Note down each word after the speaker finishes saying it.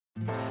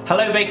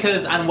Hello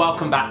bakers and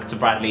welcome back to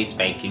Bradley's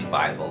Baking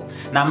Bible.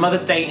 Now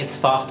Mother's Day is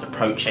fast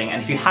approaching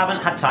and if you haven't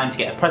had time to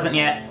get a present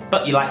yet,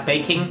 but you like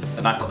baking,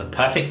 then I've got the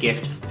perfect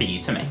gift for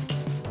you to make.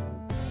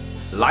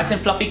 Light and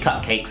fluffy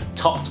cupcakes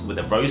topped with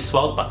a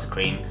rose-swirled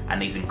buttercream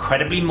and these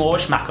incredibly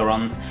Moorish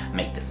macarons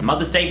make this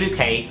Mother's Day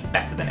bouquet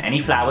better than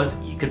any flowers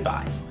you could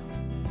buy.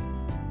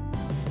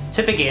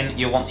 To begin,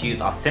 you'll want to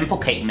use our simple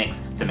cake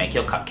mix to make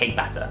your cupcake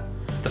batter.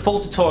 The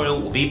full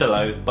tutorial will be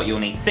below, but you'll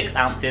need 6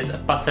 ounces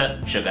of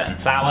butter, sugar and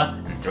flour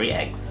and 3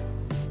 eggs.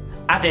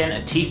 Add in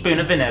a teaspoon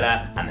of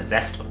vanilla and the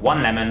zest of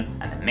 1 lemon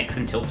and then mix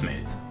until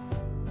smooth.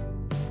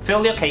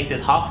 Fill your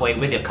cases halfway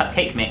with your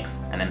cupcake mix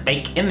and then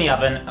bake in the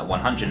oven at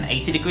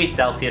 180 degrees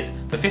Celsius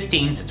for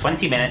 15 to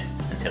 20 minutes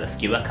until a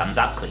skewer comes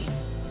out clean.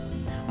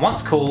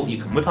 Once cool,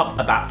 you can whip up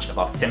a batch of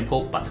our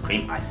simple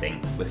buttercream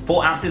icing with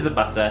 4 ounces of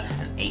butter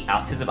and 8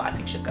 ounces of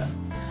icing sugar.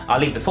 I'll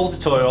leave the full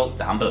tutorial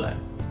down below.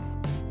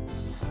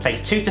 Place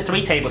 2 to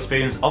 3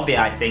 tablespoons of the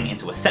icing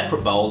into a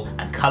separate bowl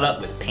and colour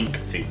with pink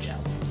food gel.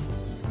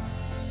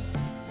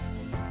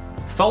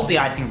 Fold the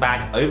icing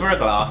bag over a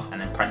glass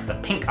and then press the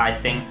pink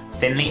icing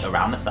thinly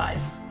around the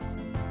sides.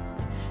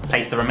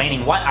 Place the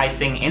remaining white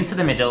icing into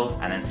the middle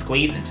and then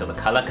squeeze until the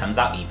colour comes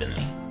out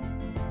evenly.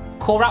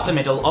 Core out the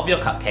middle of your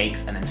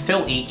cupcakes and then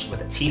fill each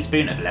with a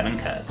teaspoon of lemon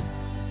curd.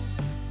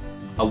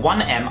 A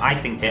 1M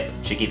icing tip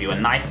should give you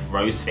a nice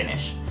rose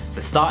finish,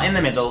 so start in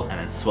the middle and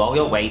then swirl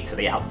your way to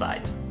the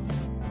outside.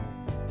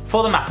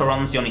 For the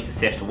macarons, you'll need to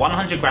sift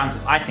 100 grams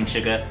of icing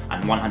sugar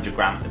and 100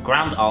 grams of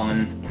ground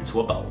almonds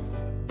into a bowl.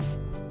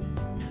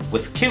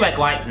 Whisk 2 egg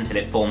whites until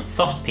it forms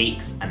soft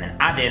peaks and then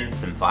add in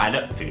some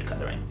violet food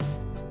colouring.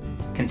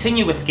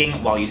 Continue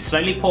whisking while you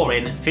slowly pour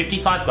in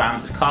 55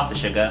 grams of caster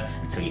sugar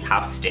until you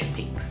have stiff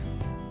peaks.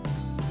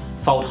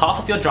 Fold half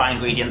of your dry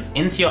ingredients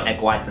into your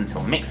egg whites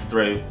until mixed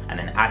through and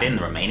then add in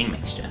the remaining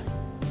mixture.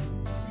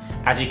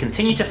 As you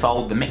continue to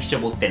fold, the mixture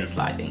will thin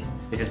slightly.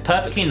 This is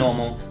perfectly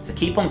normal, so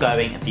keep on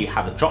going until you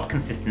have a drop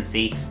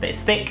consistency that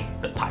is thick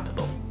but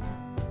pipeable.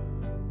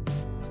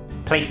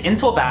 Place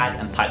into a bag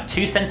and pipe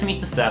 2 cm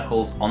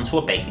circles onto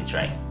a baking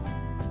tray.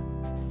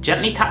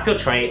 Gently tap your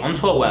tray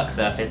onto a work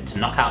surface to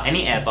knock out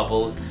any air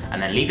bubbles and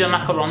then leave your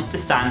macarons to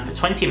stand for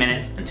 20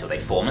 minutes until they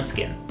form a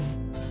skin.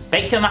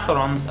 Bake your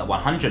macarons at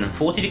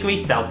 140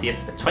 degrees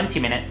Celsius for 20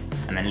 minutes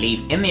and then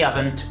leave in the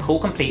oven to cool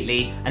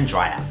completely and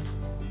dry out.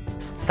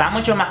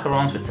 Sandwich your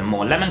macarons with some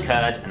more lemon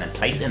curd and then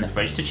place it in the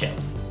fridge to chill.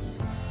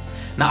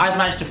 Now I've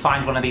managed to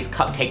find one of these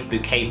cupcake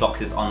bouquet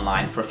boxes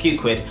online for a few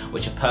quid,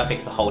 which are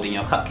perfect for holding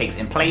your cupcakes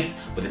in place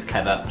with this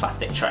clever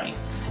plastic tray.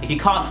 If you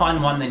can't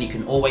find one, then you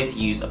can always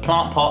use a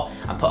plant pot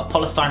and put a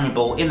polystyrene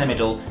ball in the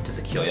middle to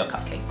secure your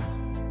cupcakes.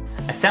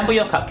 Assemble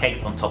your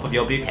cupcakes on top of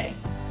your bouquet.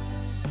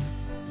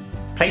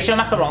 Place your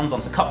macarons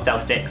onto cocktail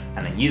sticks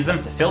and then use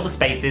them to fill the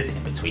spaces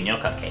in between your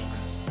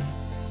cupcakes.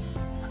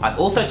 I've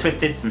also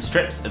twisted some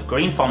strips of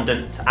green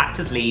fondant to act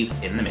as leaves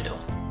in the middle.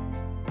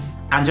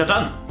 And you're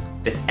done!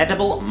 This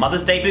edible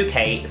Mother's Day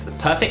bouquet is the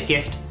perfect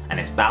gift and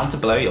it's bound to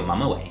blow your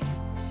mum away.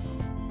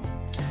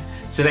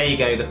 So there you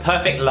go, the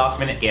perfect last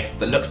minute gift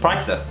that looks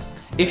priceless.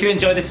 If you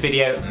enjoyed this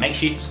video, make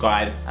sure you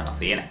subscribe and I'll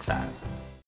see you next time.